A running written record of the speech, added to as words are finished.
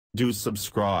Do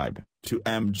subscribe to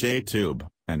MJTube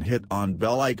and hit on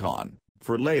bell icon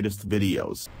for latest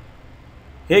videos.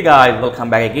 Hey guys, welcome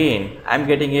back again. I'm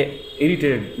getting a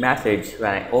irritated message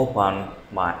when I open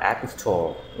my app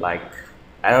store, like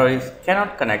error is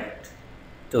cannot connect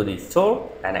to the store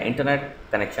and an internet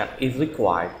connection is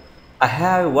required. I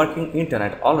have working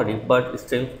internet already, but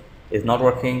still is not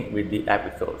working with the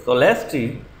app store. So let's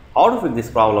see how to fix this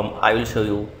problem. I will show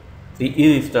you 3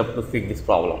 easy steps to fix this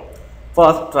problem.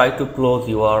 First, try to close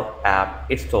your app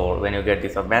store when you get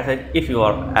this message. If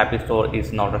your app store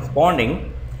is not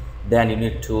responding, then you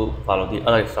need to follow the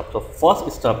other steps. So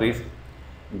first step is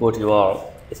go to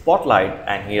your spotlight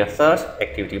and here search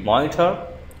activity monitor,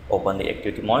 open the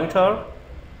activity monitor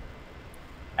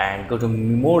and go to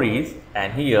memories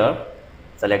and here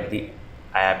select the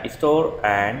app store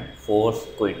and force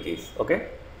quit this. Okay,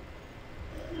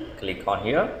 click on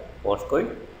here, force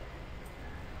quit.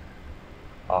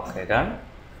 Okay, done.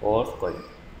 Force quit.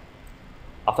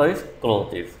 After this,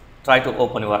 close this. Try to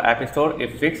open your app store.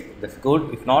 If fixed, that's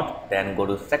good. If not, then go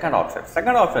to second option.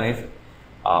 Second option is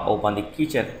open the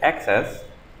kitchen access.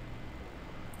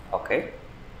 Okay,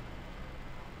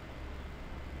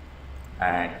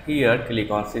 and here click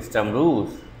on system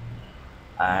rules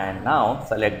and now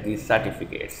select these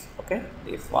certificates. Okay,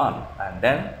 this one, and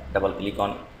then double click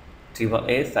on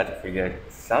AAA certificate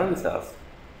services,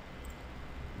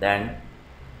 then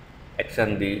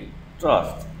extend the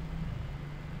trust,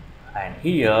 and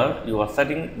here your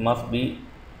setting must be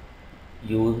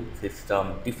use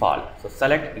system default. So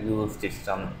select use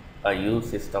system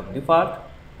default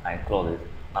and close it.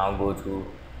 Now go to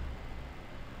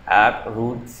app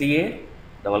root CA,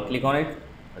 double click on it,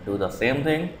 do the same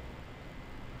thing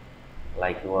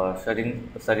like your setting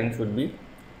should be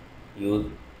use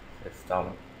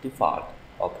system default.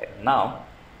 Okay, now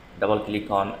double click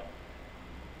on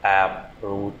app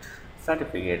root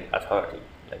certificate authority,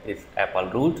 like this Apple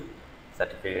root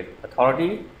certificate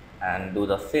authority, and do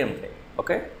the same thing.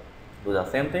 Okay, do the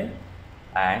same thing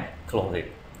and close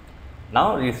it.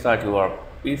 Now restart your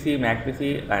PC, Mac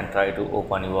PC, and try to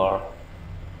open your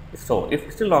store.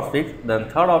 If still not fixed, then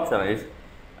third option is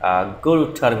go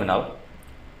to terminal,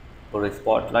 go to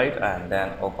spotlight and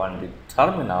then open the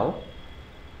terminal.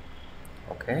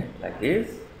 Okay, like this,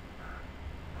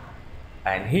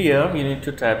 and here you need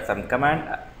to type some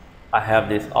command. I have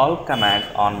this all commands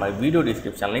on my video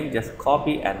description link. Just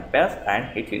copy and paste and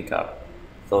hit enter.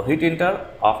 So hit enter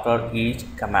after each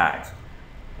command.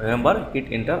 Remember, hit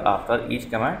enter after each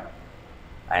command.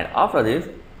 And after this,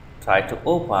 try to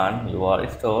open your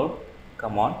store.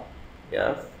 Come on,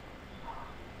 yes,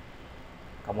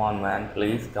 come on man,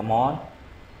 please, come on.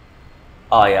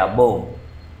 Oh yeah, boom,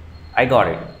 I got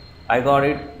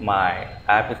it. My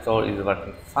app store is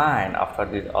working fine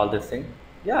after all this thing.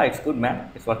 Yeah, it's good man,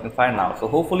 it's working fine now. So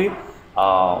hopefully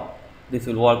this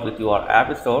will work with your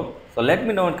app store. So let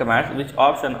me know in comments which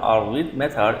option or which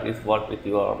method is work with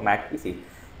your Mac PC.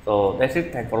 So that's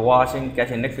it. Thanks for watching. Catch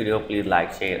you in next video. Please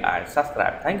like, share and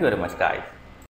subscribe. Thank you very much guys.